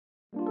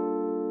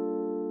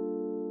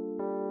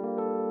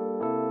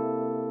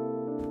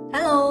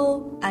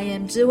Hello, I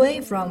am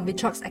Zhiwei from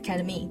Vitrox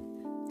Academy.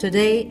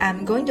 Today,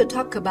 I'm going to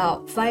talk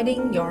about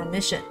finding your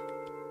mission.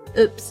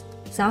 Oops,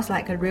 sounds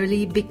like a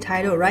really big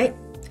title, right?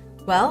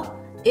 Well,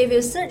 if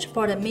you search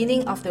for the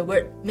meaning of the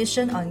word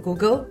mission on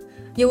Google,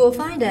 you will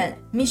find that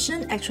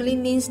mission actually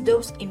means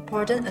those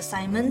important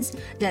assignments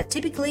that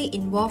typically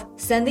involve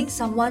sending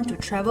someone to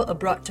travel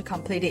abroad to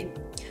complete it.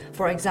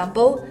 For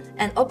example,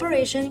 an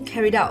operation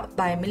carried out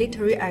by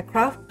military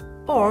aircraft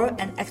or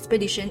an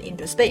expedition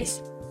into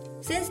space.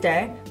 Since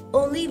there,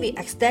 only we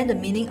extend the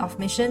meaning of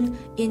mission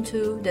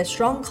into the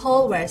strong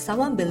call where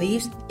someone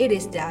believes it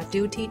is their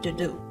duty to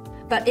do.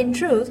 But in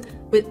truth,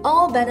 we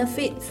all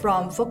benefit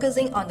from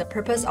focusing on the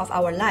purpose of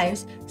our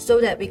lives so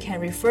that we can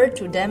refer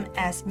to them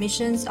as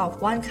missions of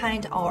one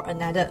kind or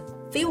another.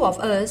 Few of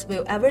us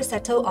will ever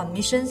settle on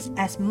missions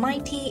as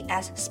mighty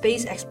as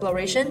space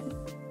exploration,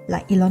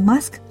 like Elon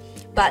Musk.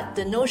 But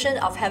the notion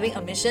of having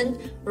a mission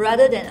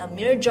rather than a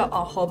mere job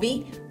or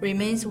hobby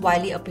remains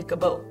widely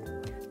applicable.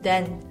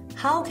 Then,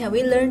 how can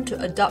we learn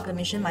to adopt the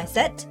mission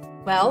mindset?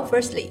 Well,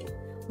 firstly,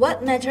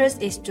 what matters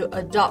is to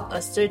adopt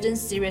a certain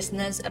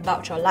seriousness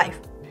about your life.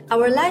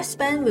 Our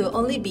lifespan will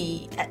only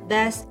be at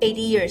best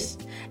 80 years,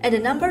 and the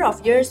number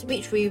of years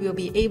which we will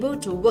be able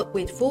to work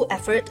with full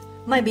effort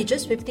might be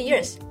just 50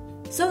 years.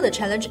 So the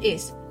challenge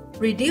is,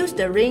 reduce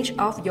the range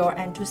of your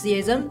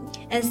enthusiasm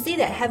and see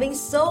that having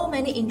so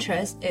many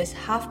interests is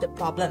half the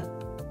problem.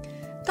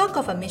 Talk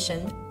of a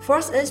mission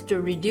forces us to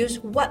reduce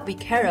what we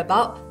care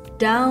about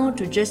down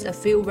to just a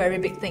few very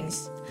big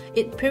things.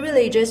 It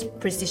privileges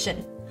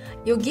precision.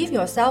 You give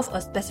yourself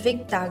a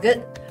specific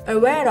target,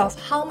 aware of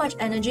how much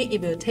energy it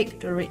will take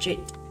to reach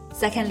it.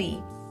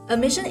 Secondly, a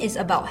mission is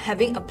about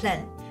having a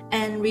plan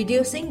and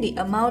reducing the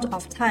amount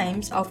of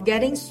times of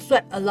getting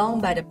swept along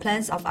by the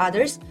plans of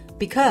others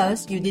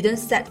because you didn't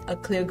set a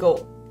clear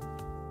goal.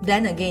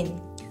 Then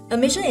again, a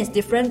mission is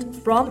different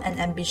from an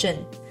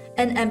ambition.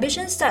 An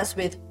ambition starts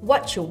with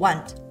what you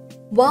want,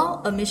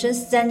 while a mission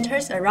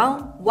centers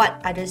around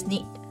what others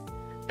need.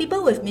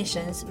 People with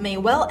missions may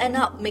well end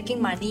up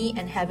making money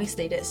and having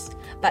status,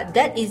 but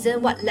that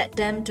isn't what led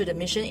them to the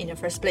mission in the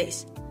first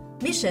place.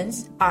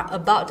 Missions are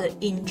about the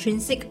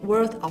intrinsic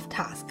worth of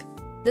task.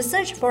 The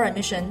search for a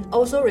mission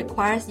also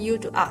requires you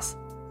to ask,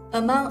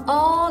 among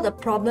all the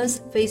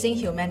problems facing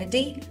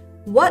humanity,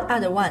 what are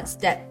the ones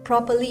that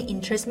properly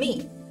interest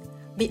me?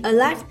 Be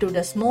alive to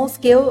the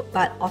small-scale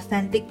but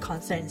authentic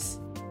concerns.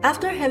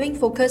 After having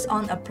focused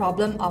on a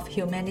problem of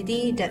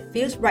humanity that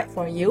feels right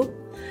for you,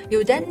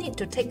 you then need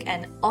to take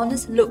an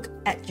honest look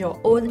at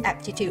your own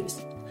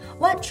aptitudes.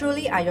 What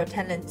truly are your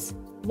talents?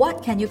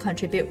 What can you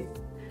contribute?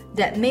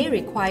 That may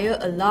require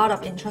a lot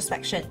of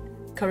introspection,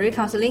 career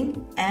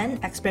counseling, and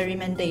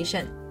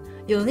experimentation.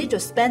 You'll need to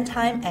spend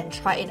time and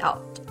try it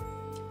out.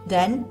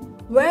 Then,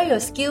 where your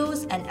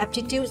skills and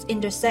aptitudes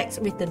intersect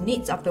with the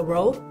needs of the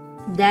world,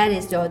 that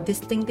is your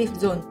distinctive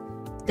zone.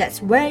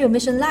 That's where your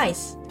mission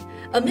lies.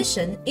 A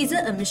mission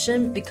isn't a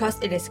mission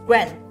because it is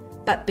grand,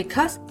 but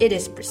because it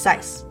is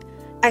precise.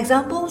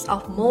 Examples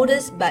of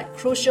modest but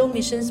crucial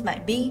missions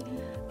might be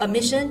a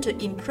mission to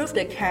improve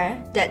the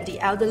care that the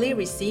elderly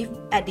receive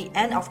at the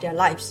end of their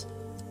lives,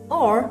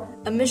 or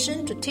a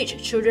mission to teach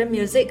children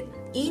music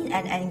in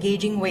an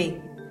engaging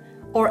way,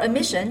 or a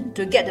mission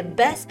to get the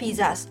best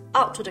pizzas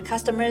out to the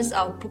customers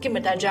of Bukit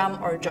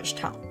Mertajam or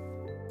Georgetown.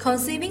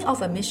 Conceiving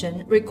of a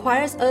mission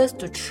requires us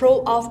to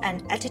throw off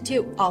an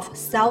attitude of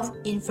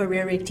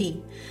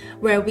self-inferiority,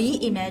 where we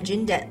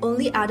imagine that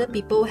only other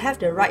people have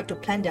the right to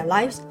plan their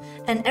lives,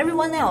 and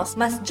everyone else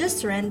must just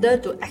surrender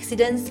to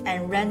accidents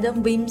and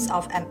random whims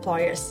of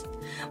employers.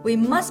 We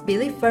must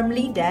believe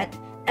firmly that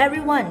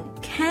everyone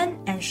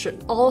can and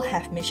should all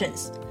have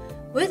missions.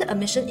 With a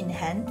mission in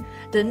hand,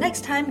 the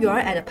next time you are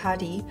at a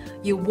party,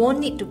 you won't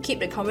need to keep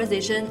the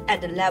conversation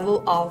at the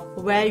level of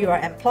where you are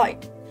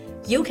employed.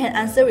 You can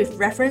answer with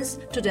reference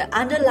to the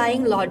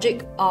underlying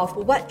logic of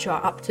what you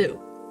are up to.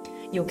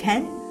 You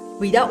can,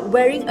 without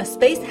wearing a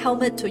space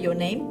helmet to your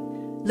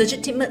name,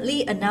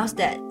 legitimately announce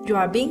that you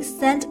are being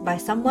sent by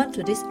someone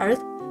to this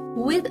earth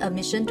with a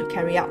mission to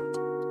carry out.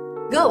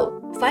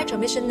 Go, find your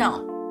mission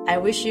now. I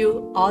wish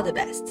you all the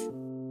best.